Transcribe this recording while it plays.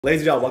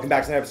Ladies and gentlemen, welcome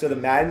back to another episode of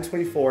Madden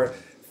 24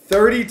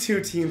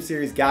 32 team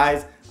series.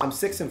 Guys, I'm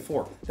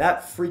 6-4.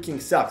 That freaking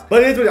sucks.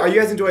 But it is what it is. Are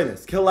you guys enjoying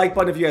this? Kill a like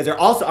button if you guys are.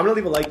 Also, I'm gonna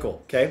leave a like goal,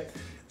 okay?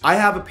 I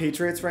have a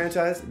Patriots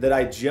franchise that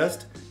I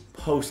just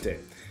posted.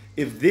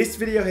 If this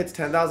video hits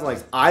 10,000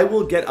 likes, I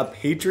will get a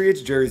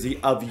Patriots jersey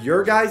of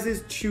your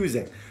guys'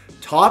 choosing.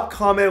 Top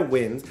comment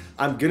wins.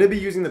 I'm gonna be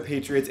using the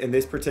Patriots in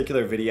this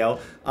particular video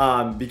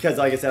because,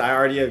 like I said, I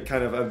already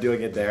am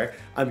doing it there.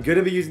 I'm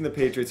gonna be using the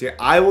Patriots here.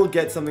 I will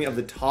get something of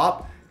the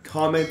top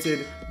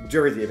commented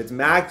jersey. If it's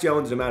Mac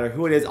Jones, no matter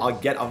who it is, I'll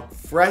get a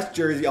fresh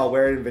jersey. I'll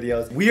wear it in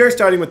videos. We are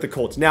starting with the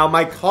Colts. Now,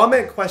 my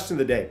comment question of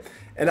the day,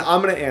 and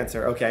I'm gonna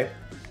answer, okay?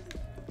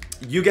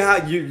 You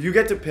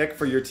get to pick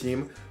for your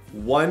team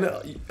one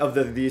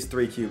of these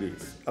three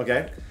QBs,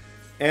 okay?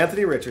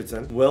 Anthony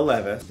Richardson, Will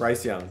Levis,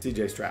 Bryce Young,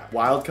 CJ Stroud.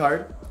 Wild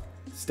card,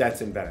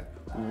 Stetson Bennett.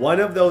 One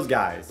of those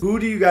guys. Who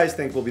do you guys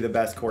think will be the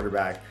best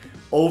quarterback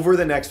over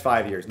the next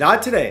 5 years?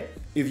 Not today.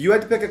 If you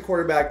had to pick a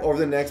quarterback over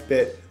the next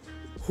bit,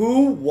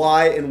 who,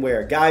 why, and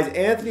where? Guys,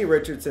 Anthony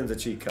Richardson's a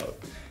cheat code.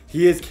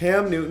 He is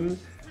Cam Newton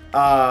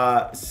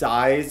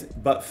size,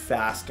 but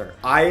faster.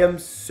 I am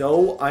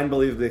so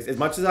unbelievably, as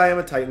much as I am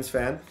a Titans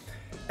fan,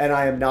 and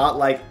I am not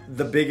like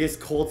the biggest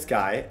Colts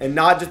guy, and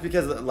not just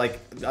because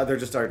like they're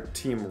just our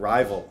team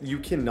rival. You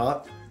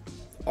cannot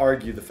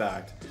argue the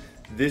fact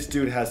this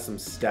dude has some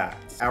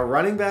stats. Our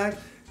running back,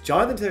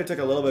 Jonathan Taylor, took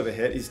a little bit of a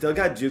hit. He's still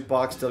got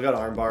jukebox, still got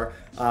armbar.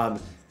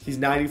 He's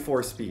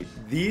 94 speed.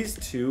 These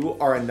two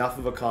are enough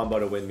of a combo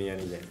to win me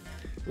any game.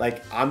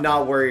 Like, I'm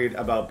not worried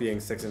about being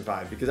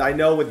 6-5 because I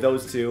know with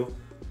those two,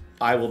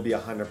 I will be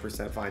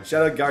 100% fine.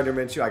 Shout out Gardner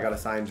Minshew. I got a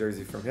signed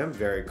jersey from him.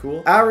 Very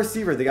cool. At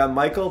receiver, they got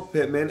Michael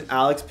Pittman,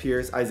 Alex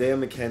Pierce, Isaiah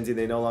McKenzie.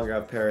 They no longer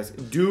have Paris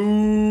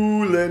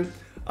Doolin.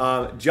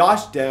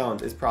 Josh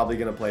Downs is probably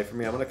going to play for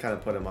me. I'm going to kind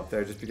of put him up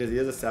there just because he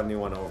is a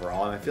 71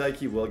 overall, and I feel like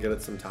he will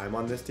get some time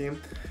on this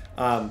team.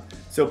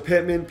 So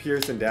Pittman,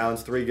 Pierce, and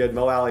Downs, 3 good.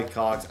 Mo Alley,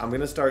 Cox. I'm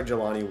going to start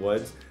Jelani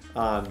Woods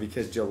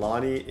because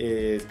Jelani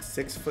is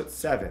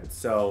 6'7".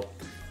 So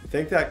I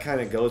think that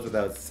kind of goes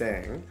without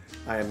saying.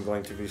 I am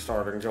going to be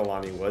starting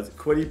Jelani Woods.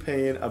 Quiddy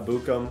Payne,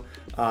 Abukum.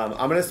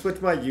 I'm going to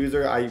switch my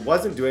user. I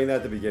wasn't doing that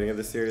at the beginning of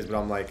the series, but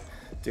I'm like,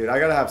 dude, I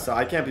gotta have some.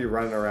 I can't be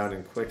running around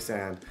in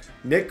quicksand.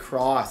 Nick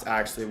Cross,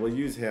 actually, we'll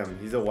use him.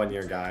 He's a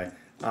 1-year guy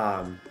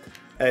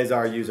as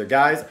our user.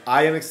 Guys,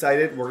 I am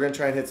excited. We're gonna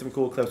try and hit some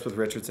cool clips with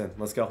Richardson.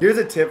 Let's go. Here's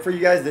a tip for you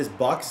guys. This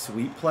Buck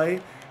sweep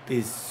play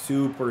is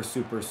super,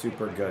 super,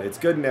 super good. It's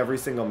good in every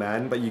single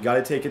Madden, but you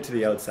gotta take it to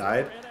the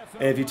outside.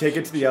 And if you take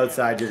it to the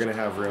outside, you're gonna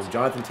have room.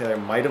 Jonathan Taylor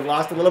might have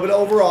lost a little bit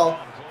overall.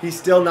 He's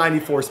still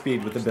 94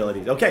 speed with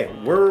abilities. Okay,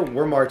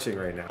 we're marching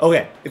right now.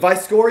 Okay, if I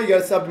score, you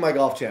gotta sub to my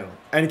golf channel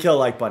and kill a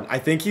like button. I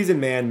think he's in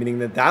man, meaning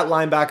that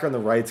linebacker on the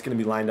right is gonna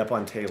be lined up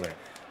on Taylor.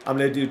 I'm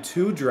gonna do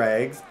 2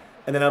 drags,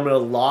 and then I'm gonna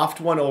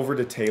loft one over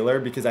to Taylor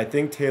because I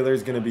think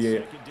Taylor's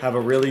gonna have a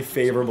really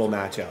favorable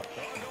matchup.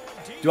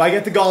 Do I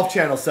get the golf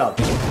channel sub?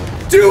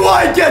 Do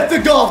I get the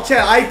golf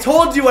channel? I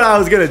told you what I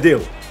was gonna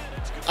do.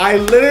 I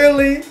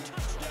literally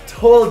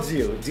told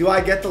you. Do I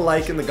get the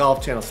like in the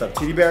golf channel sub?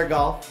 TDBarrett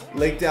Golf,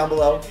 link down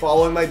below.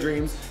 Following my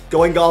dreams,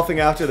 going golfing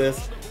after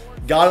this.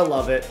 Gotta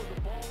love it.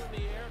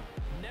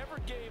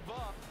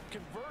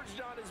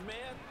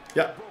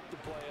 Yep.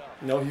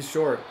 No, he's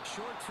short.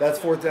 That's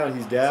 4th down.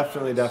 He's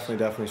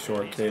definitely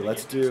short. Okay,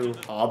 let's do.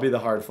 I'll be the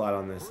hard flat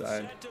on this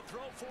side.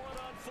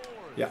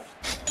 Yeah.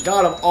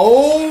 Got him.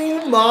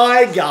 Oh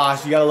my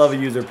gosh. You gotta love a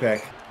user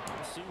pick.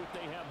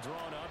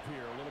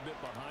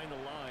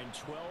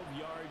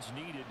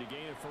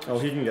 Oh,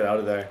 he can get out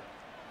of there.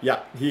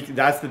 Yeah,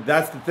 that's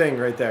the thing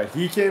right there.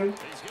 He can.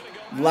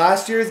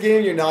 Last year's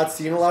game, you're not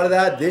seeing a lot of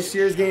that. This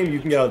year's game, you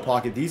can get out of the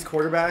pocket. These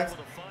quarterbacks,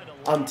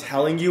 I'm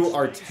telling you,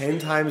 are 10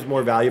 times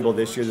more valuable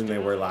this year than they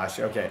were last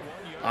year. Okay,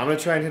 I'm going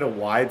to try and hit a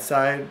wide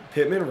side.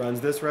 Pittman runs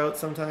this route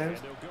sometimes.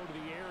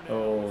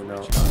 Oh, no,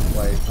 not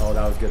quite. Oh,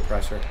 that was good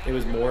pressure. It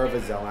was more of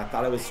a zone. I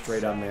thought it was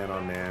straight up man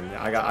on man.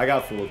 I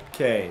got fooled.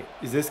 Okay,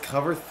 is this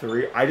cover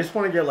 3? I just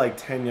want to get like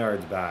 10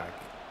 yards back.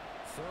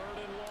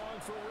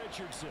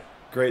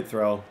 Great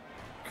throw.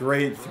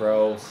 Great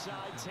throw.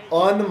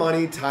 On the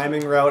money,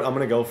 timing route. I'm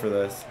going to go for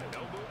this.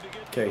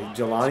 Okay,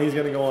 Jelani's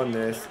going to go on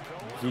this.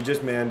 He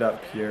just manned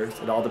up Pierce.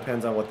 It all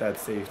depends on what that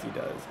safety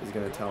does. He's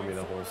going to tell me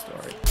the whole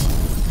story.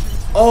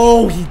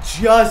 Oh, he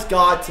just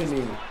got to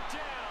me.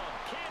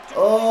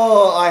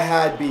 Oh, I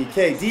had B.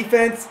 Okay,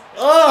 defense.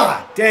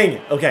 Ah, dang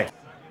it. Okay.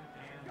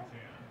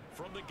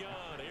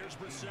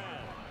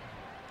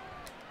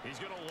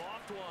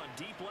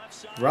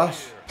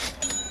 Rush.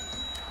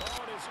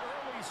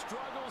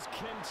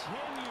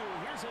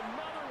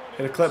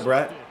 Hit a clip,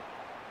 Brett.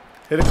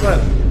 Hit a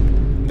clip.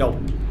 No.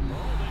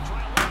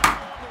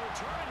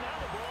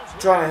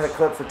 Trying to hit a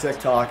clip for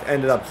TikTok.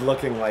 Ended up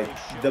looking like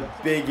the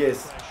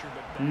biggest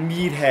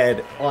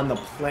meathead on the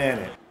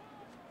planet.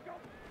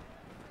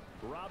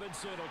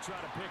 Robinson will try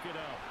to pick it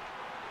up.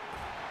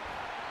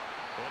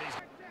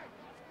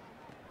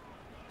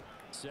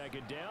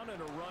 Second down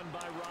and a run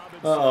by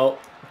Robinson. Uh-oh.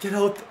 Get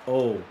out.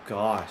 Oh,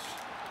 gosh.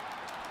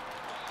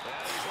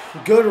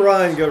 Good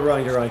run, good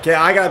run, good run. Okay,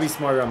 I gotta be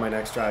smarter on my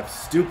next drive.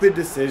 Stupid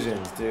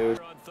decisions, dude.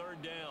 On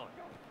third down.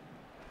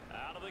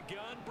 Out of the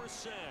gun,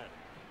 Brissett.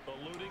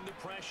 Eluding the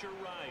pressure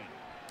right.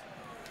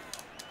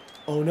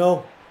 Oh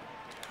no.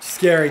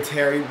 Scary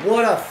Terry.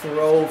 What a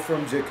throw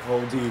from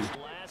Jacoby.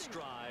 Last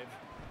drive,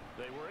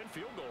 they were in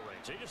field goal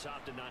range. They just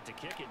opted not to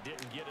kick it,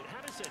 didn't get it.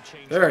 How does that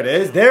change? There it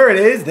is. There it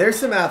is. There's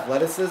some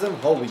athleticism.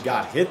 Oh, we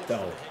got hit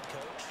though.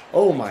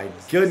 Oh my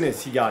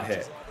goodness, he got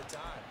hit.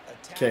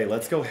 Okay,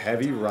 let's go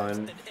heavy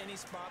run.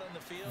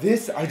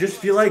 I just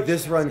feel like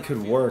this run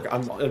could work.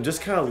 I'm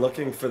just kind of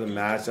looking for the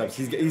matchups.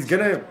 He's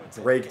gonna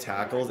break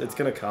tackles. It's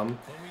gonna come.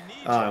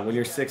 When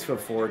you're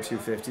 6'4",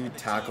 250,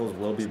 tackles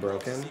will be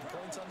broken.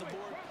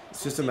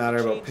 It's just a matter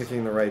about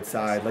picking the right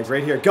side. Like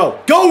right here. Go!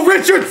 Go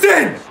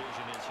Richardson!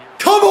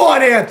 Come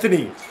on,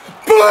 Anthony!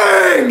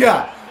 Bang!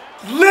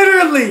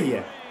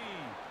 Literally!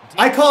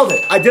 I called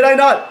it. Did I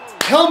not?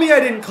 Tell me I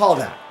didn't call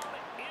that.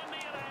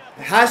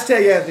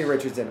 Hashtag Anthony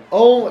Richardson.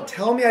 Oh,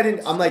 tell me I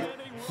didn't. I'm like,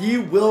 he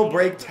will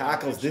break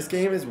tackles. This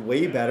game is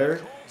way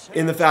better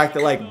in the fact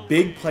that, like,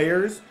 big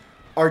players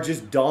are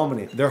just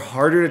dominant. They're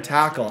harder to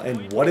tackle.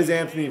 And what does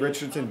Anthony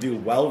Richardson do?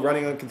 Well,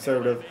 running on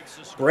conservative.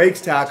 Breaks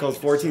tackles,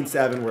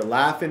 14-7. We're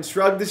laughing.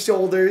 Shrug the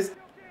shoulders.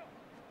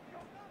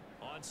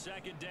 On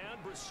second down,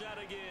 Brissett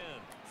again.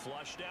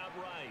 Flushed out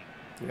right.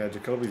 Yeah,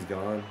 Jacoby's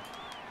gone. And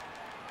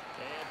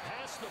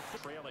past the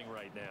trailing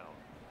right now.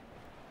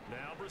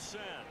 Now Brissett.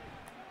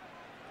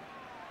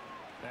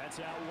 That's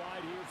out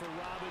wide here for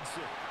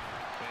Robinson.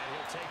 And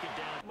he'll take it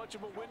down. Much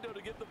of a window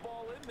to get the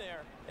ball in there.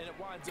 And it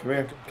winds up. Come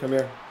here. Come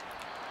here.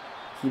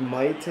 He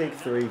might take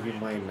 3. He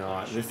might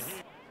not. Fourth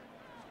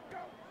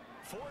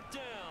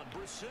down,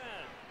 Brissett.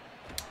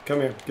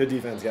 Come here. Good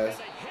defense, guys.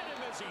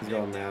 He's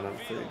going man up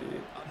 3 deep.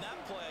 On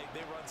that play,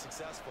 they run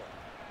successful.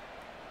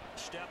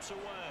 Steps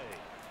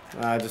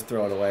away. Just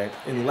throw it away.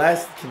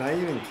 Unless, can I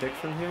even kick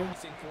from here?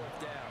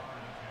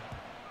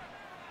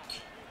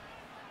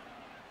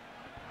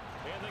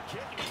 And the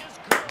kick is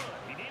good.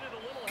 He needed a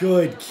little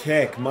Good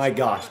kick. My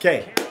gosh.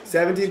 Okay.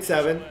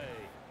 17-7.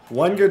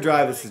 One good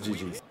drive. This is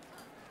GG's.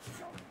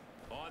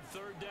 on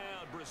third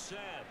down, Brissett.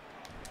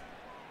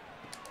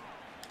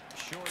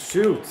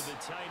 Shoot. The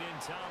tight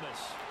end Thomas.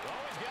 Oh,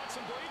 he's got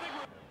some breathing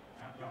room.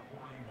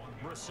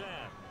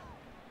 Brissett.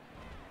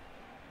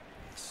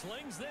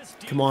 Slings this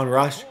deep. Come on,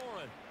 Rush.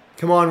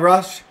 Come on,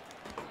 Rush.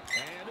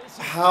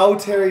 How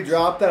Terry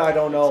dropped that, I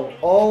don't know.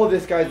 Oh,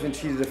 this guy's been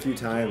cheated a few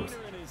times.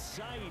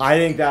 I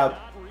think that...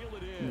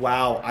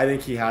 Wow, I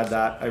think he had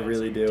that. I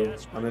really do.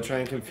 I'm going to try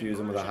and confuse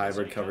him with a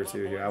hybrid cover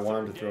 2 here. I want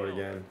him to throw it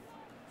again.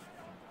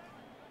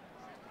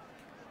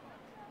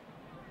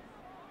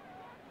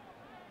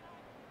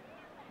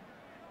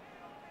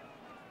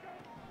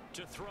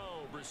 To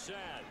throw,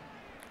 Brissett.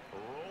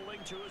 Rolling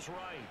to his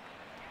right.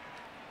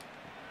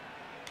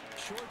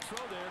 Short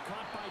throw there,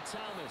 caught by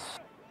Thomas.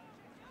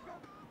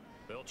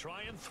 They'll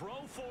try and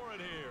throw for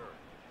it here.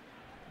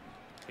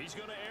 He's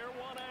going to air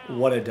one out.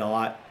 What a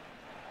dot.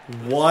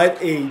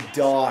 What a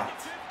dot.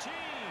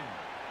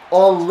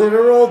 A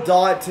literal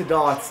dot to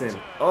Dotson.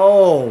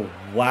 Oh,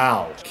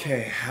 wow.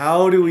 Okay,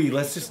 how do we...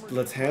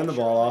 Let's hand the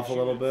ball off a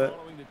little bit.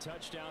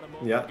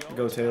 Yeah,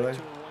 go Taylor.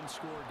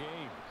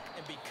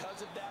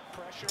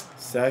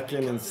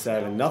 2nd and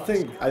 7.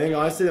 Nothing... I think,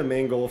 honestly, the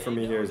main goal for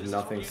me here is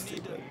nothing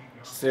stupid.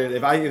 So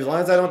as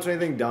long as I don't do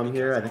anything dumb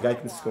here, I think I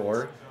can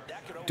score.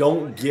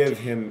 Don't give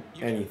him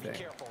anything.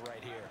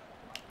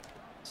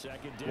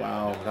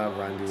 Wow, that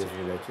run D is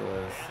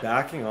ridiculous.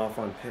 Backing off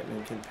on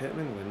Pittman. Can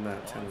Pittman win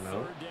that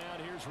 10-0?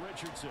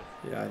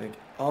 Yeah, I think...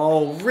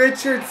 Oh,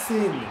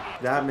 Richardson!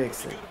 That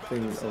makes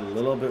things a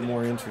little bit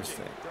more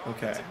interesting.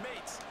 Okay.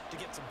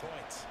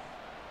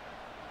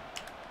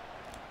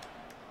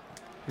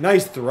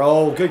 Nice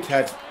throw. Good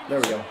catch.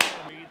 There we go.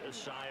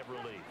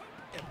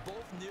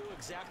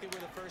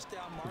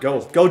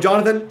 Go. Go,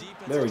 Jonathan.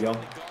 There we go.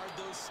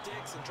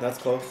 That's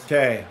close.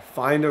 Okay.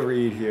 Find a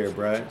read here,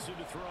 Brett.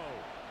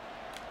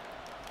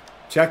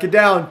 Check it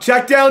down.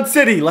 Check down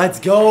city. Let's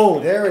go.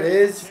 There it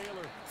is.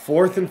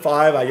 4th and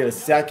 5. I get a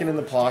 2nd in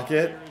the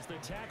pocket.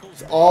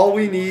 It's all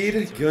we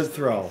need. Good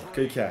throw.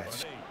 Good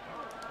catch.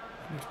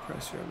 How much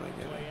pressure am I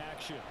getting?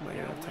 Am I going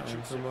to have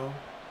time for Mo?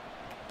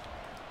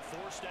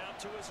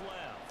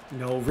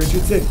 No,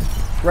 Richardson.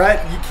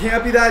 Brett, you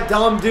can't be that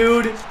dumb,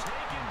 dude.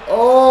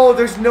 Oh,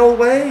 there's no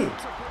way.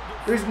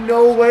 There's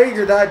no way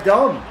you're that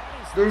dumb.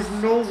 There's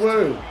no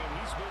way.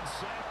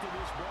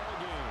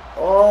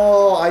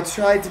 Oh, I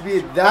tried to be...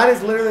 That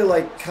is literally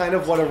like kind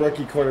of what a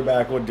rookie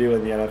quarterback would do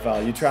in the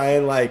NFL. You try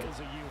and like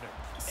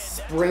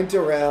sprint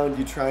around,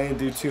 you try and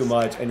do too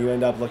much, and you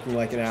end up looking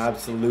like an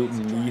absolute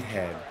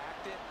meathead.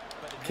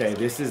 Okay,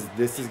 this is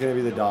going to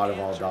be the dot of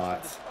all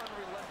dots.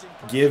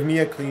 Give me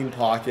a clean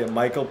pocket.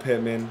 Michael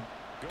Pittman,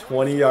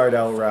 20-yard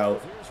out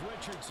route.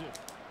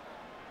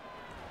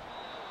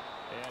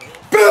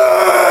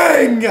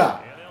 Bang!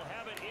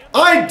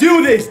 I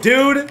do this,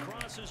 dude.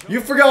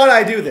 You forgot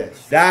I do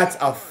this. That's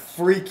a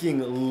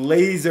freaking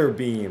laser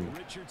beam.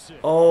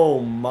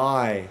 Oh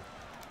my.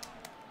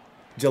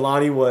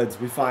 Jelani Woods,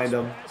 we find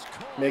him.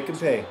 Make him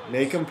pay.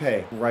 Make him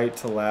pay. Right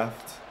to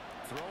left.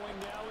 Throwing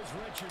now is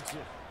Richardson.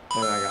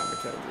 And I got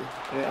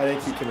McKenzie. I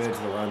think he committed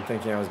to the run,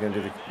 thinking I was going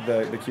to do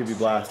the QB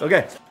blast.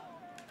 Okay.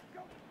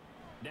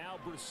 Now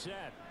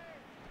Brissett.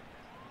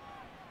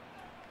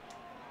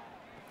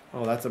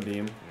 Oh, that's a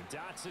beam.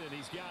 Dotson,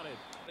 he's got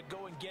it.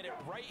 Go and get it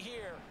right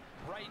here,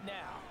 right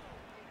now.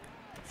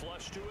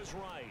 Flush to his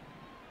right.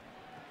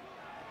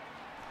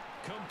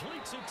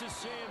 Completes it to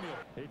Samuel.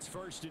 It's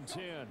 1st and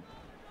 10.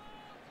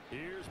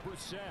 Here's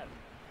Brissett.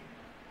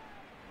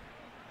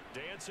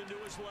 Dancing to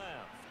his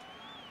left.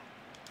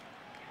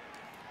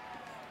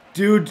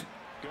 Dude,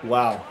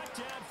 wow.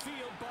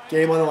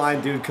 Game on the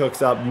line, dude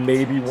cooks up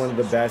maybe one of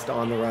the best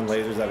on-the-run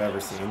lasers I've ever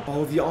seen.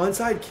 Oh, the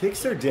onside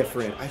kicks are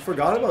different. I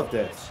forgot about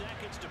this.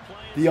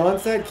 The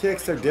onside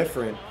kicks are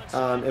different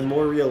and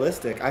more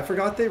realistic. I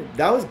forgot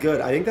that was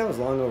good. I think that was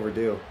long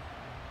overdue.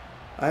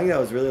 I think that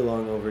was really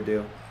long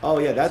overdue. Oh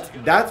yeah,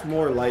 that's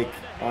more like,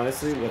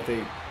 honestly, what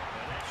they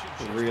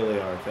really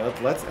are.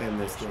 Let's end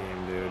this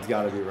game, dude. It's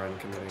got to be run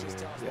committing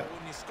here. Yeah.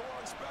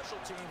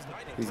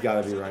 He's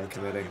got to be run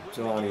committing.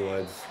 Jelani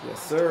Woods.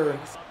 Yes, sir.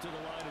 Up to the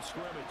line of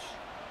scrimmage.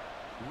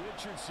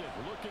 Richardson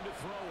looking to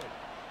throw it.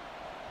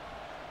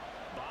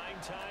 Buying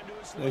time to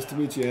his Nice to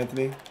meet you,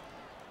 Anthony.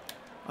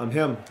 I'm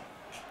him.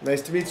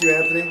 Nice to meet you,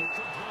 Anthony.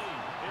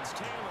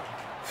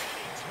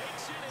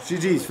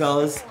 GG's,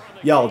 fellas.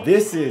 Yo,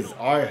 this is,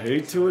 I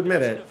hate to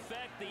admit it.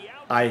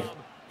 I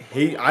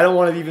don't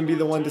want to even be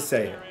the one to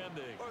say it.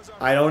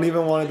 I don't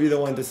even want to be the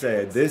one to say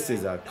it. This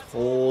is a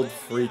cold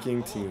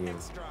freaking team.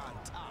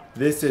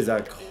 This is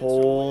a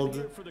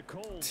cold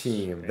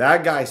team.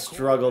 That guy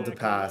struggled to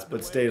pass,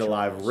 but stayed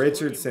alive.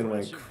 Richardson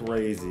went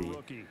crazy.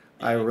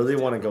 I really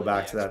want to go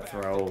back to that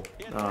throw.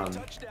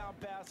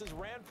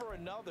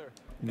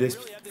 This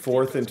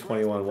 4th and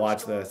 21.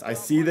 Watch this. I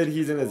see that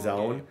he's in a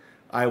zone.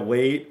 I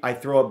wait. I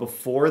throw it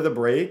before the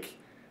break.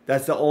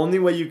 That's the only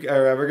way you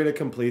are ever going to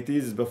complete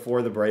these is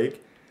before the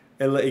break.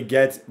 And it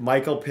gets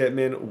Michael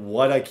Pittman.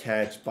 What a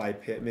catch by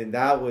Pittman.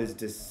 That was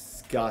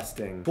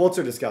disgusting. Colts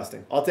are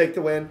disgusting. I'll take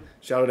the win.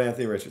 Shout out to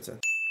Anthony Richardson.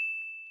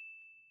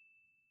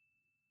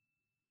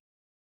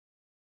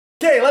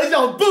 Okay, ladies and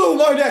gentlemen,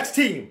 boom, our next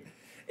team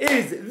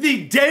is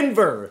the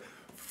Denver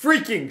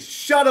freaking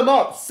shut them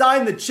up,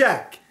 sign the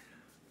check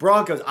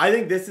Broncos. I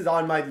think this is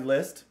on my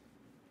list.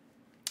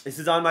 This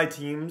is on my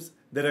teams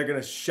that are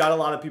going to shut a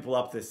lot of people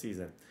up this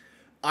season.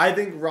 I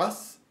think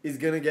Russ is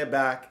going to get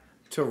back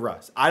to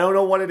Russ. I don't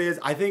know what it is.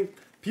 I think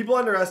people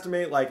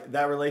underestimate like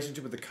that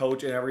relationship with the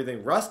coach and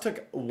everything. Russ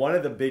took one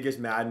of the biggest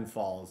Madden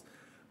falls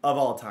of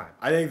all time.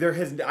 I think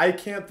I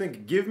can't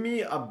think, give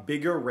me a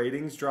bigger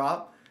ratings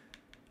drop.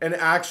 And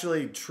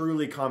actually,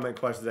 truly comment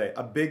question today.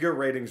 A bigger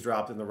ratings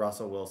drop than the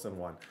Russell Wilson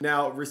one.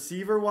 Now,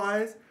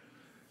 receiver-wise,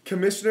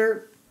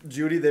 Commissioner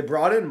Judy, they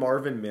brought in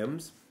Marvin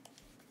Mims.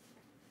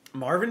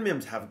 Marvin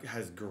Mims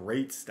has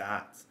great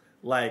stats.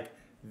 Like,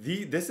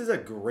 this is a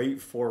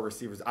great 4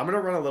 receivers. I'm going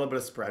to run a little bit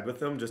of spread with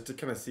them just to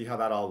kind of see how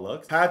that all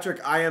looks. Patrick,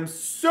 I am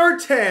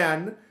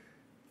certain.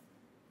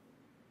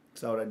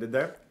 Is that what I did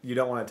there? You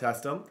don't want to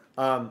test them.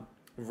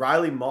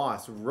 Riley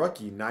Moss,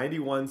 rookie,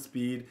 91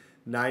 speed.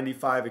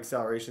 95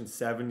 acceleration,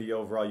 70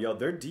 overall. Yo,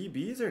 their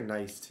DBs are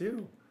nice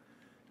too.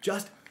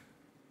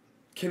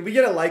 Can we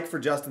get a like for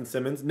Justin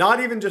Simmons? Not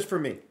even just for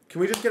me. Can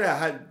we just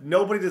get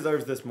nobody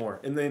deserves this more.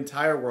 In the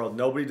entire world,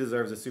 nobody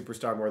deserves a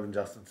superstar more than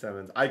Justin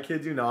Simmons. I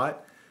kid you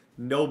not.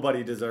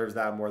 Nobody deserves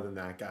that more than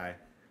that guy.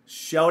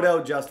 Shout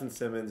out Justin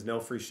Simmons.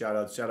 No free shout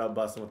outs. Shout out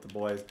Bussin' with the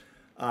Boys.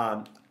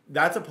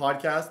 That's a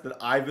podcast that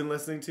I've been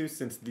listening to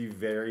since the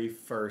very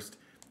first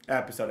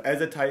episode.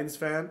 As a Titans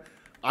fan,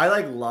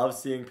 I love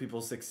seeing people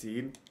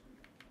succeed,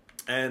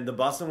 and the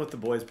Bussin' with the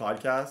Boys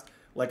podcast,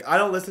 I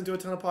don't listen to a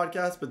ton of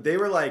podcasts, but they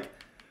were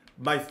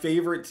my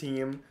favorite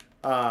team.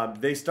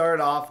 They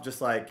started off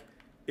just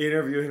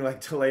interviewing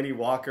Delaney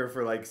Walker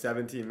for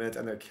 17 minutes,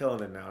 and they're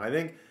killing it now. And I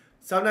think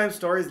sometimes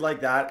stories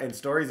like that and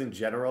stories in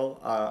general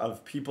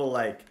of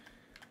people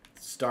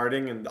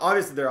starting, and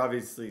obviously they're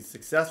obviously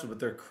successful, but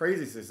they're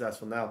crazy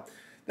successful now.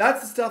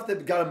 That's the stuff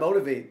that got to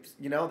motivate,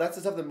 that's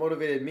the stuff that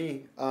motivated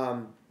me.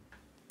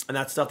 And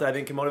that's stuff that I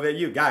think can motivate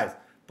you. Guys,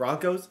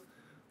 Broncos,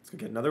 let's go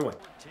get another win.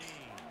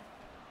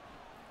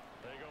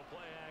 They go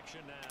play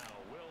action now.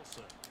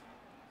 Wilson.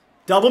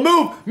 Double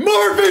move.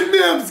 Marvin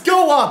Mims,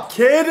 go up,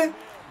 kid.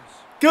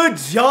 Good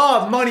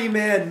job, money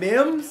man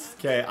Mims.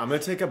 Okay, I'm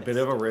going to take a bit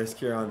of a risk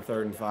here on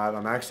 3rd and 5.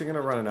 I'm actually going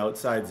to run an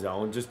outside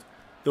zone. Just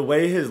the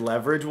way his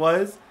leverage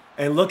was.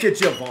 And look at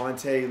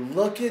Javonte.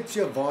 Look at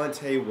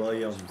Javonte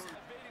Williams.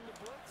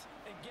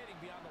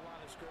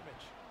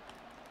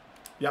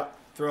 Yep,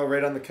 throw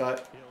right on the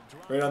cut.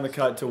 Right on the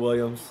cut to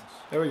Williams.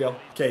 There we go.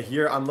 Okay,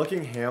 here I'm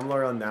looking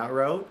Hamler on that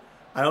route.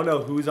 I don't know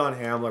who's on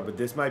Hamler, but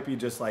this might be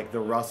just the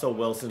Russell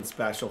Wilson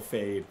special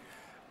fade.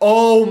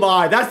 Oh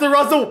my, that's the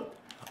Russell.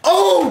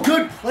 Oh,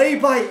 good play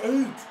by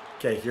 8.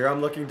 Okay, here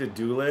I'm looking to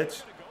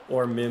Dulich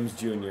or Mims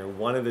Jr.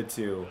 One of the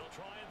two.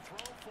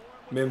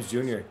 Mims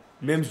Jr.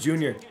 Mims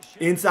Jr.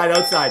 Inside,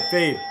 outside,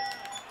 fade.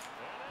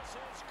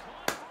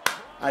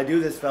 I do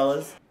this,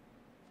 fellas.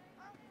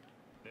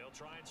 They'll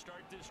try and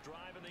start this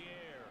drive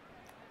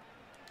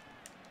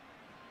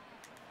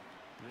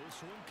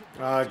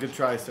Good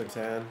try,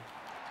 Sertan.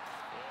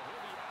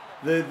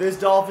 This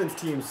Dolphins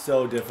team's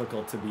so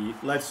difficult to beat.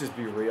 Let's just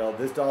be real.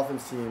 This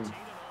Dolphins team,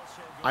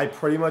 I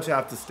pretty much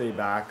have to stay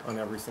back on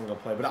every single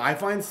play. But I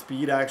find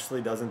speed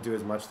actually doesn't do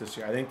as much this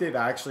year. I think they've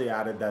actually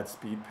added that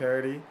speed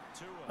parity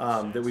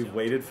that we've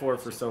waited for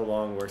so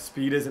long, where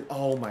speed isn't...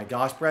 Oh my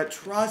gosh, Brett,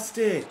 trust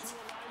it.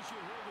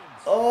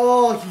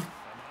 Oh, he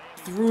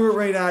threw it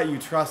right at you.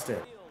 Trust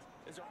it.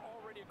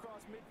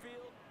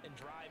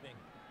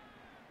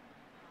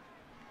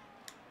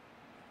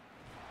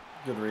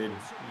 Good read.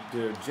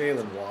 Dude,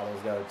 Jalen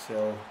Waddle's got to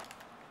chill.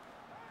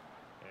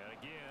 And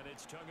again,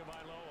 it's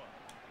Tagovailoa.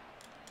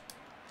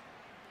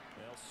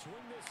 They'll swing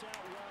this out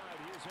wide.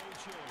 Here's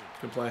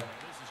H.A. Good play. This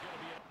is going to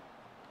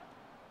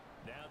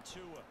be now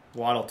Tua.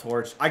 Waddle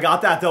torch. I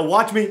got that, though.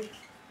 Watch me.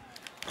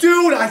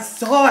 Dude, I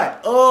saw it.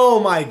 Oh,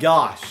 my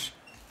gosh.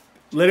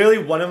 Literally,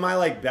 one of my,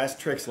 like, best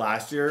tricks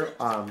last year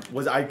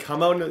was I'd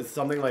come out into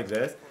something like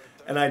this,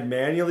 and I'd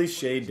manually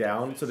shade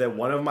down so that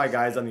one of my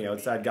guys on the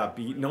outside got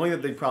beat, knowing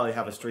that they'd probably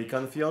have a streak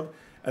on the field.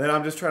 And then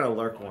I'm just trying to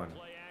lurk one.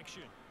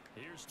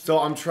 So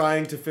I'm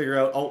trying to figure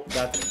out... Oh,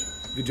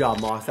 that's... Good job,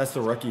 Moss. That's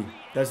the rookie.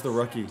 That's the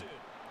rookie.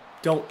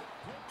 Don't...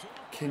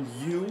 Can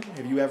you...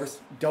 Have you ever...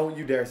 Don't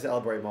you dare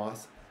celebrate,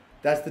 Moss.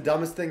 That's the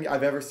dumbest thing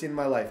I've ever seen in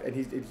my life. And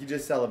he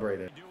just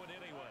celebrated.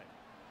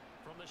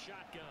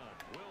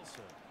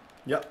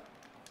 Yep.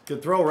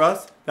 Good throw,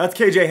 Russ. That's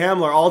KJ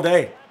Hamler all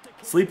day.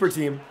 Sleeper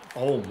team.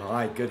 Oh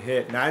my, good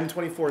hit. Madden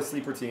 24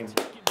 sleeper team.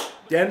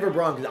 Denver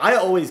Broncos. I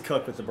always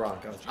cook with the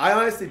Broncos. I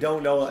honestly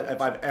don't know if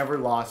I've ever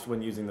lost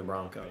when using the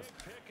Broncos.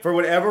 For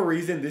whatever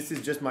reason, this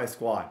is just my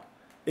squad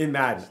in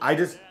Madden. I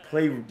just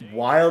play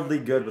wildly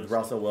good with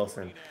Russell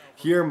Wilson.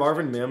 Here,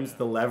 Marvin Mims,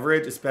 the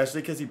leverage,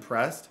 especially because he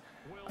pressed.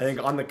 I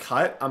think on the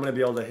cut, I'm going to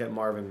be able to hit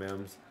Marvin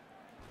Mims.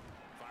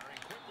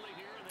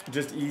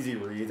 Just easy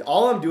reads.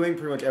 All I'm doing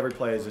pretty much every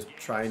play is just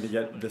trying to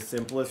get the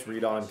simplest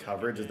read on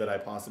coverage that I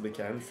possibly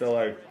can. So,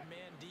 like,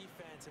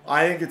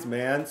 I think it's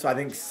man. So I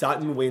think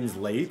Sutton wins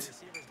late.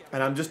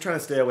 And I'm just trying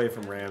to stay away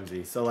from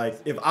Ramsey. So, like,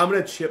 if I'm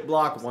going to chip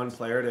block one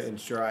player to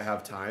ensure I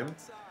have time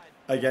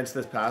against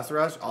this pass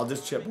rush, I'll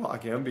just chip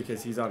block him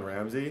because he's on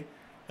Ramsey.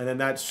 And then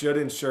that should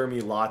ensure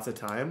me lots of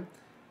time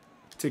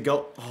to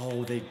go.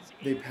 Oh, they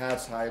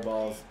patched high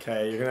balls.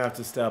 Okay, you're going to have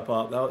to step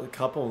up. That was a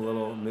couple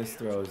little missed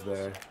throws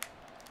there.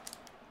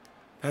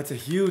 That's a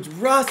huge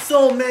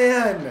Russell,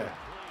 man.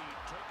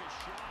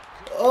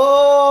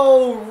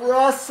 Oh,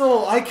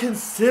 Russell. I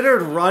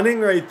considered running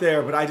right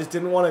there, but I just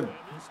didn't want to.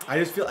 I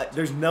just feel like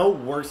there's no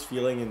worse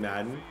feeling in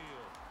Madden.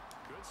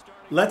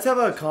 Let's have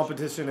a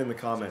competition in the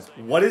comments.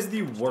 What is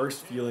the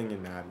worst feeling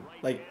in Madden?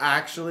 Like,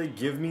 actually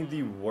give me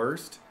the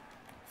worst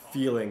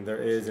feeling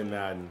there is in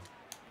Madden.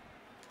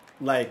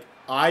 Like,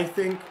 I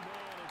think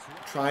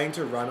trying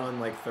to run on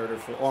like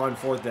on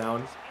fourth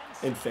down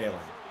and failing.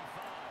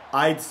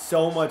 I'd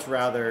so much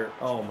rather...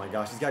 Oh my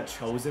gosh, he's got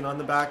Chosen on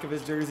the back of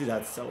his jersey.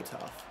 That's so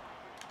tough.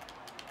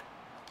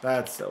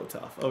 That's so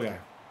tough. Okay.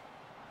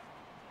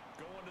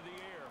 Going to the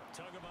air.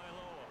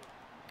 Tagovailoa.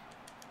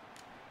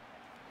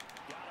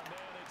 Got a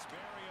man. It's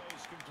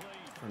Barrios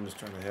complete. I'm just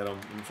trying to hit him.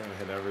 I'm trying to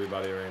hit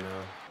everybody right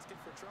now. Asking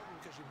for trouble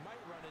because you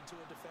might run into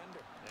a defender.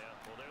 Yeah,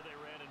 well, there they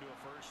ran into a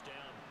first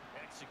down.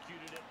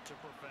 Executed it to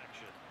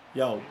perfection.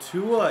 Yo,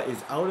 Tua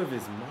is out of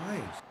his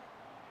mind.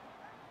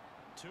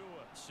 Tua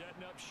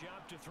setting up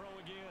shop to throw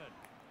again.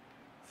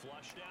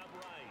 Flushed out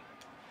right.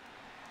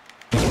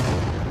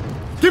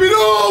 Give me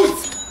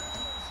those!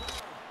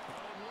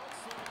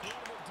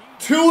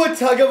 Tua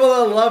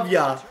Tagovailoa love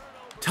ya.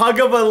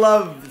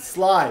 Tagovailoa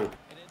slide.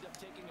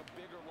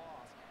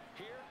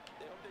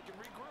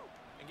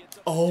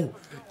 Oh,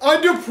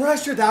 under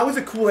pressure. That was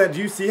a cool edge.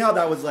 Do you see how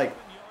that was like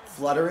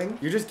fluttering?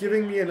 You're just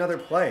giving me another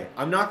play.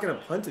 I'm not going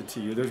to punt it to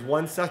you. There's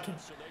 1 second.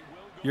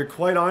 You're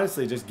quite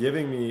honestly just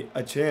giving me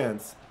a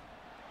chance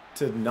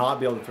to not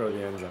be able to throw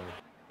the end zone.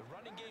 The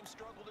running game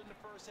struggled in the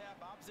first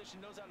half. Opposition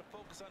knows how to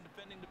focus on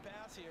defending the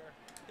pass here.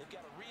 They've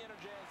got to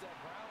re-energize that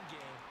ground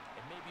game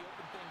and maybe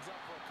open things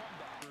up for a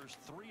comeback. There's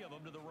 3 of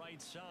them to the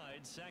right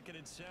side. 2nd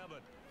and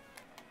 7.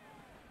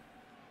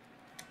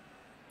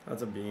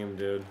 That's a beam,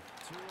 dude.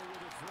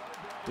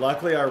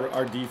 Luckily,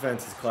 our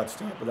defense is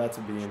clutched up, but that's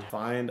a beam.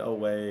 Find a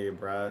way,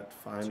 Brett.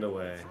 Find a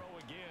way.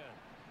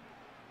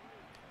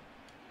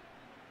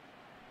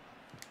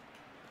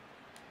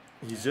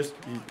 He's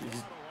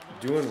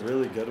doing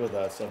really good with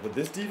that stuff. But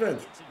this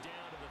defense,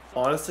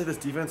 honestly, this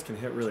defense can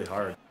hit really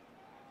hard.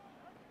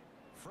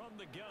 From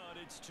the gun,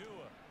 it's Tua.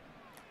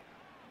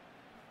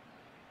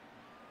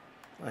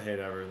 I hate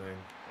everything. And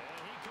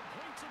he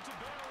completes it to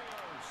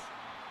Barrios.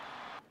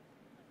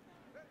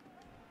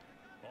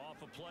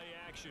 Off a play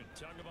action,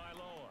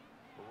 Tagovailoa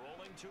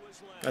rolling to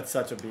his left. That's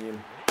such a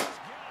beam.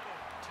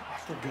 I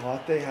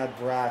forgot they had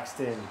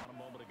Braxton.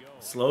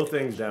 Slow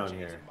things down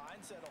here.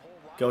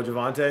 Go,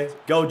 Javonte.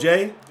 Go,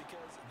 Jay.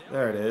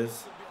 There it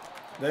is.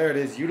 There it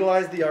is.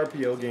 Utilize the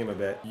RPO game a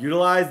bit.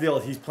 Utilize the...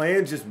 He's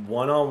playing just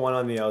one-on-one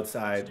on the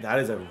outside. That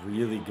is a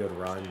really good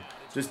run.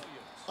 Just,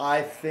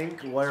 I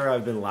think where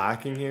I've been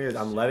lacking here is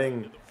I'm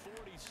letting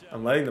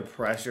I'm letting the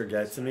pressure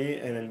get to me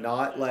and then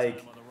not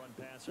like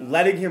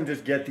letting him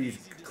just get these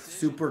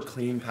super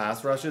clean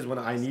pass rushes when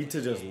I need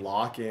to just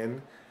lock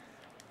in,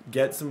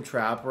 get some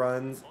trap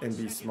runs, and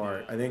be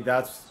smart. I think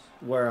that's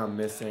where I'm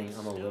missing.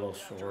 I'm a little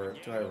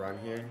short. Do I run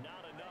here?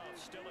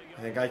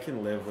 I think I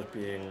can live with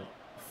being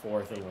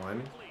 4th and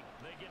 1.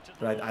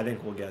 But I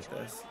think we'll get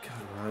this. Good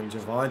run,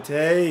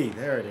 Javonte.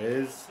 There it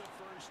is.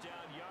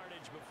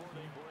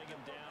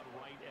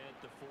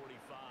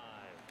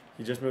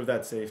 He just moved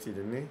that safety,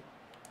 didn't he?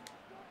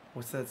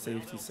 What's that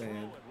safety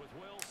saying?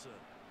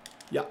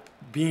 Yeah,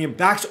 being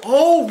back.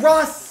 Oh,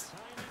 Russ!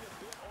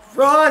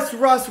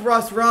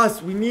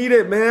 Russ. We need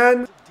it,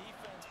 man.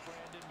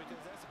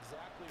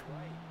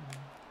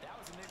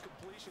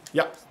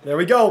 Yep, there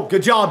we go.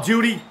 Good job,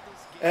 Judy.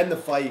 End the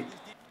fight.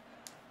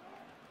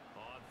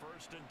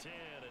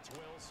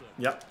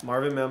 Yep,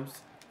 Marvin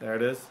Mims. There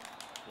it is.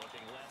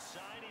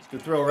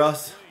 Good throw,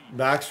 Russ.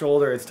 Back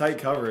shoulder. It's tight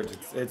coverage.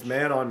 It's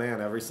man on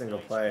man every single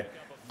play.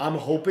 I'm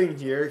hoping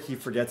here he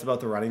forgets about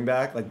the running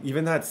back. Like,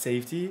 even that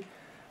safety,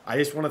 I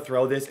just want to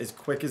throw this as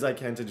quick as I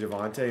can to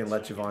Javonte and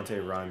let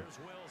Javonte run.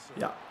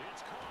 Yeah.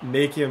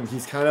 Make him,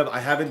 he's kind of, I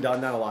haven't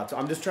done that a lot. So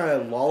I'm just trying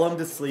to lull him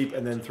to sleep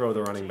and then throw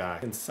the running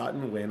back. Can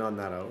Sutton win on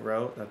that out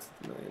route? That's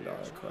the $1 million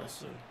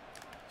question.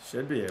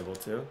 Should be able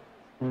to.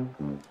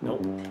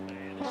 Nope.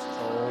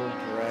 Oh,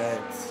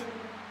 Brett.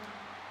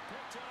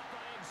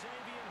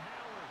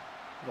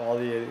 Of all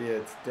the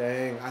idiots.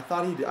 Dang. I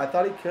thought he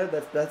could.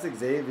 That's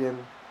Xavier.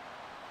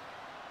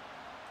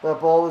 That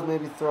ball was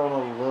maybe thrown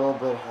a little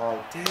bit hard.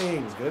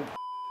 Dang, good.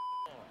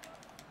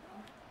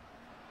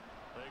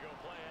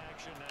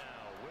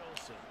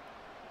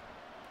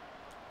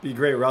 Be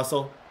great,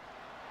 Russell.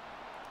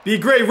 Be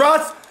great,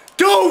 Russ!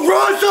 Go,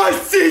 Russ! I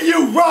see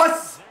you,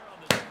 Russ!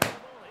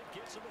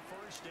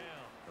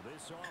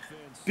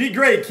 Be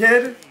great,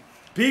 kid.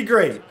 Be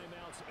great.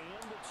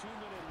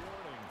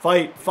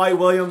 Fight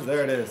Williams.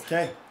 There it is.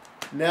 Okay.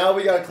 Now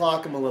we got to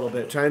clock him a little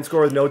bit. Try and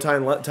score with no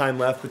time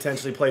left.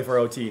 Potentially play for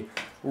OT.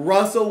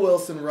 Russell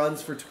Wilson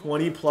runs for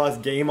 20-plus,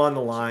 game on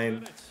the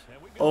line.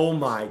 Oh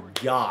my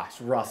gosh,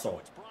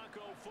 Russell.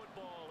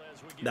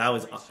 That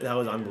was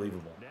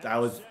unbelievable. That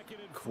was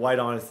quite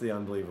honestly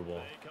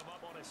unbelievable.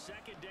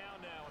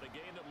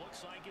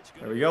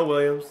 There we go,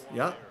 Williams.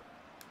 Yeah.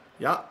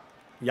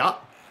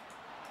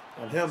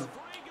 On him.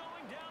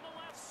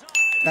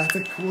 That's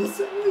a cool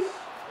Sally.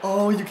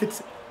 Oh, you could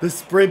see the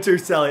sprinter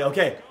Sally.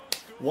 Okay.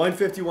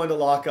 151 to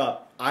lock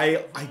up.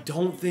 I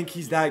don't think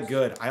he's that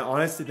good. I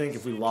honestly think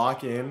if we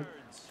lock in,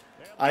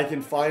 I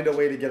can find a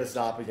way to get a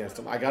stop against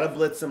him. I got to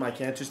blitz him. I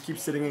can't just keep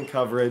sitting in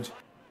coverage.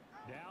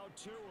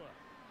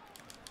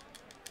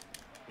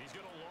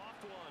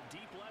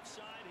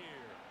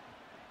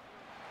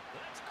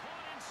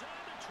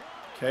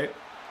 Okay.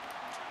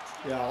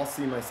 Yeah, I'll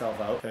see myself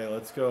out. Okay,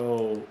 let's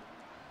go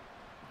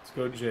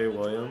Jay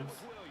Williams.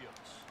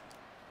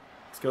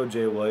 Let's go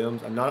Jay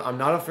Williams. I'm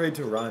not afraid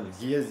to run.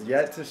 He has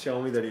yet to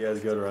show me that he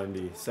has good run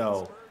D.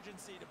 So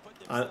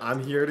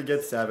I'm here to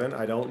get 7.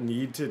 I don't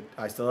need to.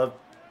 I still have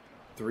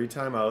 3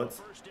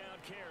 timeouts.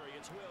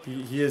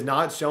 He has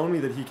not shown me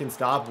that he can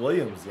stop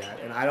Williams yet,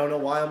 and I don't know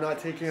why I'm not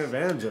taking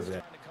advantage of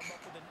it.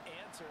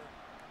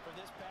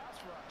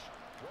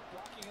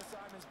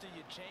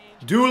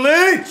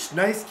 Dulich!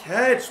 Nice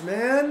catch,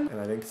 man. And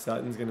I think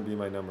Sutton's gonna be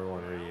my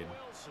 #1 read.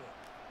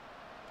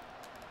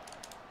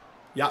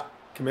 Yeah,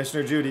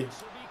 Commissioner Judy.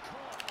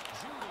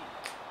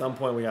 At some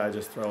point we gotta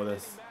just throw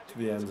this to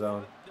the end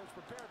zone.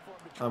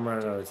 I'm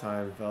running out of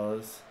time,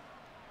 fellas.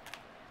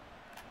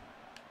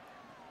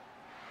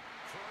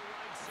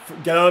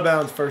 Get out of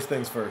bounds, first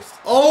things first.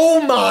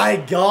 Oh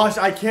my gosh,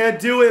 I can't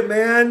do it,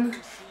 man.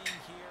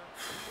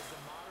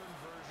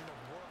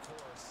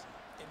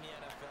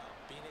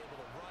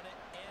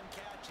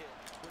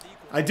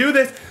 I do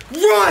this.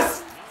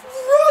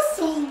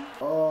 Russell!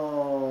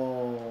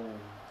 Oh,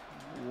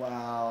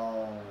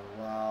 wow.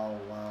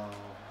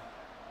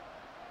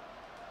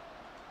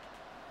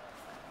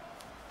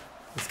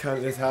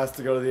 This has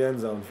to go to the end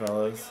zone,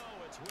 fellas.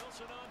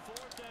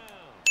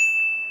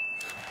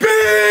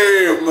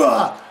 Beam!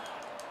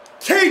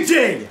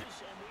 KJ!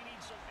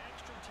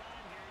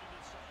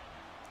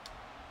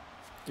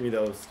 Give me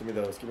those.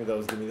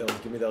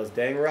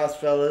 Dang Russ,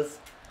 fellas.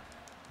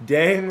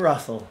 Dang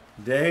Russell.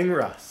 Dang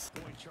Russ.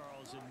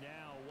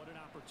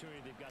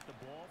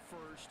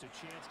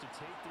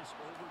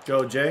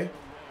 Go, Jay.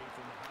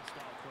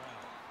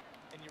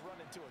 And you run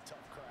into a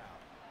tough crowd.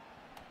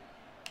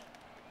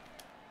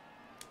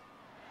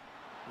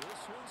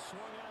 This one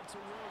swung out to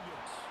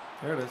Williams.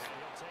 There it is.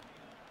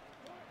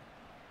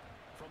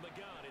 From the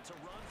gun, it's a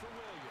run for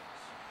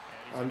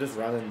Williams. I'm just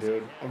running,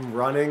 dude. I'm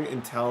running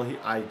until he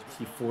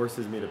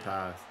forces me to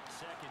pass.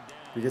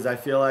 Because I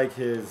feel like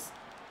his...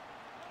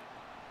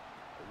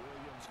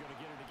 Williams going to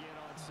get it again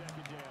on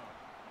 2nd down.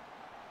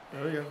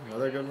 There we go.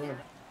 Another good run.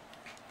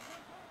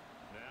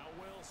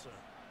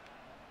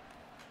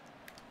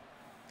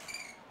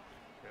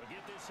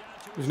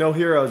 There's no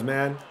heroes,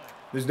 man.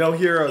 There's no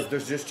heroes.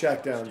 There's just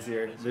checkdowns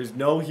here. There's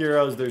no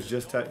heroes. There's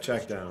just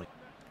checkdown.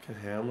 Can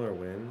Hamler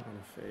win on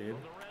a fade?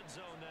 From the red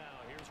zone now.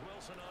 Here's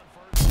Wilson on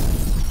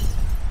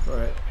first. All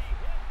right. And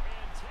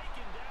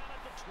taken down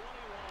at the 21.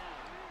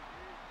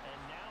 And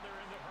now they're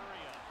in the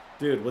hurry up.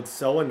 Dude, what's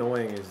so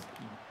annoying is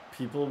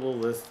people will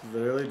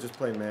literally just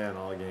play man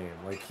all game.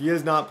 Like, he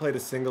has not played a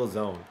single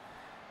zone.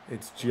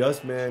 It's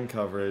just man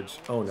coverage.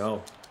 Oh,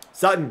 no.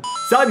 Sutton!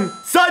 Sutton!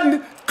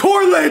 Sutton!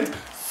 Cortland!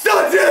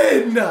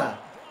 Sutton!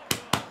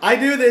 I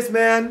do this,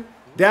 man.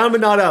 Down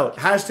but not out.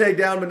 Hashtag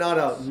down but not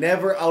out.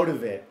 Never out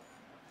of it.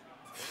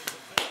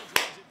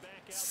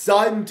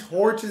 Sutton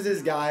torches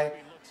his guy.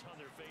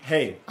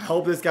 Hey, I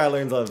hope this guy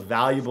learns a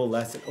valuable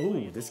lesson. Oh,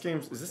 this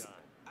game's... Is this...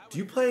 Do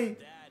you play...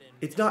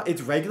 It's not...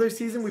 It's regular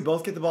season? We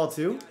both get the ball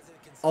too?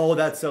 Oh,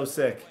 that's so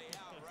sick.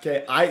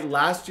 Okay,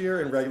 last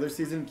year in regular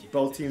season,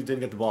 both teams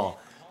didn't get the ball.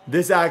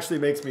 This actually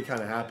makes me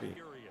kind of happy.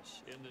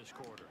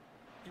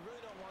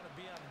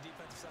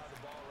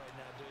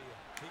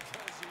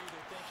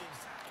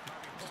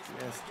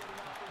 Yes.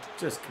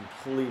 Just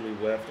completely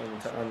whiffed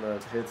on the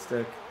hit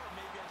stick.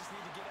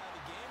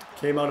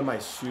 Came out of my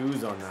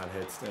shoes on that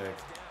hit stick.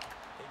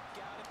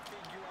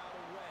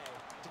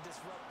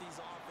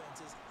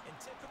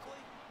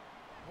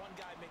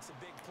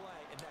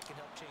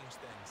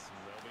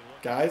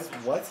 Guys,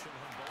 what?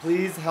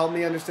 Please help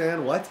me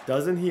understand. What?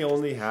 Doesn't he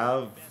only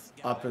have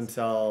up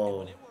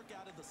until...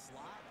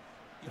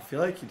 I feel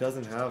like he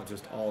doesn't have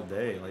just all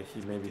day like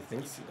he maybe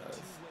thinks he does.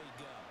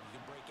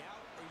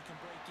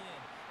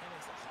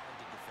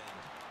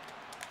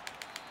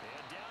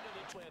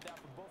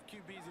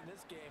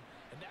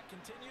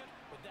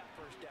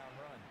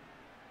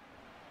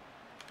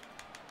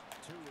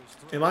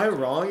 Am I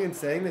wrong in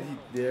saying that he...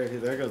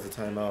 There goes the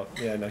timeout.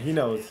 Yeah, no, he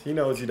knows. He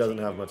knows he doesn't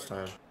have much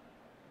time.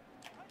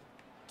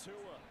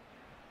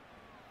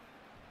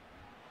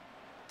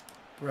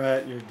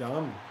 Brett, you're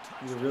dumb.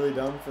 You're really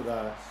dumb for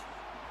that.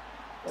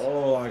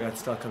 Oh, I got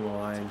stuck on the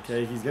line.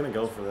 Okay, he's going to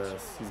go for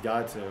this. He's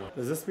got to.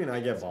 Does this mean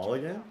I get ball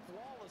again?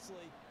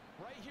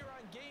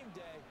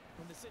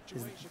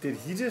 Did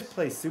he just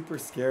play super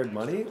scared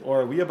money?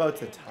 Or are we about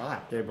to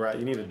tie? Okay, Brett,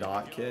 you need a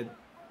dot, kid.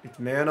 It's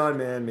man on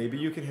man. Maybe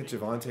you can hit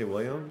Javonte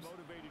Williams.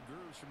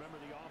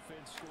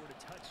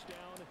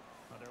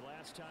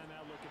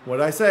 What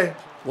did I say?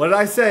 What did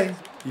I say?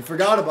 You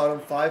forgot about him.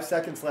 5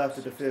 seconds left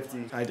at the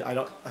 50.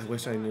 I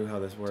wish I knew how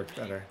this worked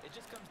better.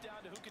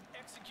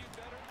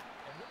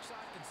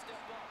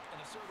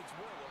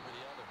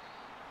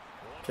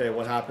 Okay,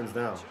 what happens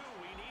now?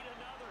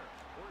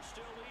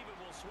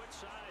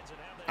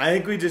 I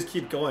think we just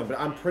keep going, but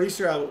I'm pretty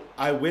sure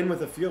I win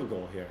with a field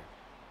goal here.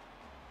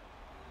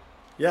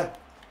 Yeah.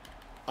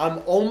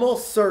 I'm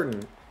almost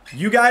certain.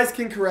 You guys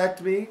can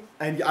correct me,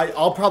 and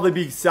I'll probably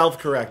be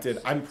self-corrected.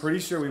 I'm pretty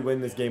sure we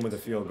win this game with a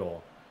field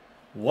goal.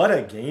 What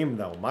a game,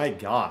 though. My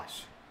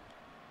gosh.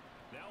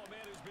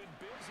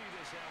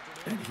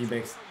 And he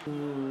makes...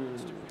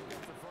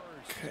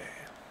 Okay.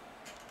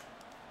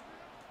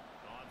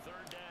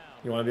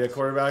 You want to be a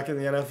quarterback in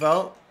the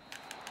NFL?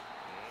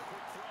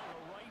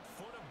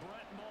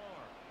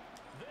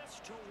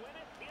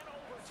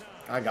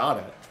 I got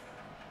it.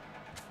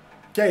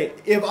 Okay,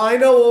 if I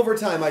know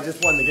overtime, I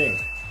just won the game.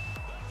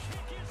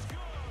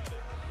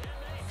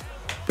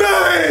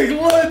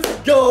 Bang! Let's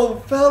go,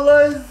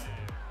 fellas!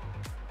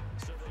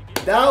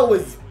 That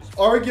was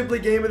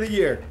arguably game of the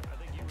year.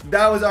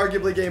 That was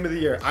arguably game of the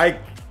year.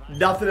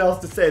 Nothing else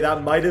to say.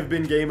 That might have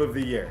been game of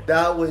the year.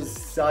 That was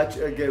such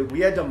a good... We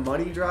had to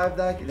money drive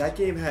that. That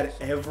game had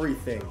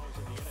everything.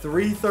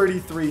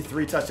 333,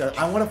 3 touchdowns.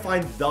 I want to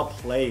find the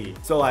play.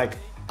 So, like,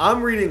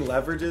 I'm reading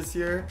leverages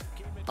here.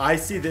 I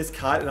see this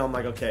cut, and I'm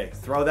like, okay,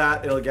 throw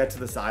that. It'll get to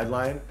the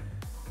sideline.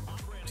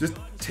 Just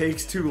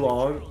takes too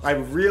long.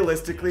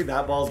 Realistically,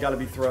 that ball's got to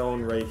be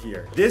thrown right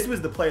here. This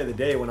was the play of the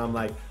day when I'm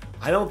like,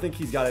 I don't think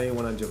he's got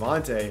anyone on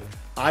Javonte.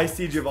 I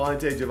see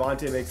Javonte.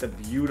 Javonte makes a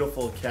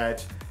beautiful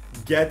catch,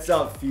 gets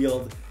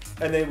upfield,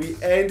 and then we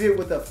end it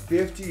with a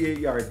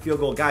 58-yard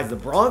field goal. Guys, the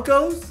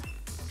Broncos,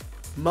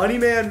 money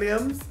man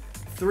Mims,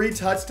 3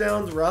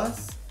 touchdowns,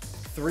 Russ,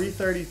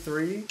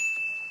 333.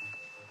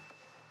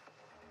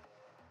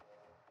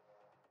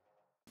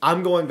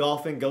 I'm going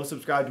golfing. Go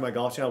subscribe to my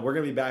golf channel. We're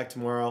going to be back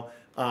tomorrow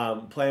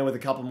playing with a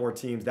couple more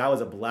teams. That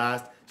was a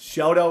blast.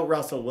 Shout out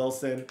Russell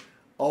Wilson.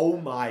 Oh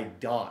my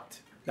God.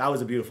 That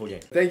was a beautiful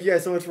game. Thank you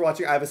guys so much for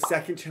watching. I have a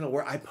second channel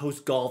where I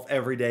post golf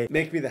every day.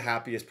 Make me the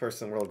happiest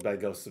person in the world.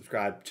 Go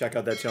subscribe. Check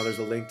out that channel. There's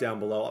a link down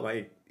below.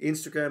 My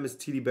Instagram is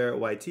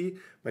TDBarrettYT.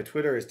 My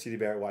Twitter is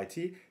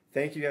TDBarrett.YT.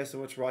 Thank you guys so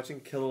much for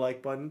watching. Kill the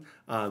like button.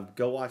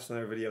 Go watch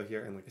another video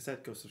here. And like I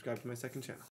said, go subscribe to my second channel.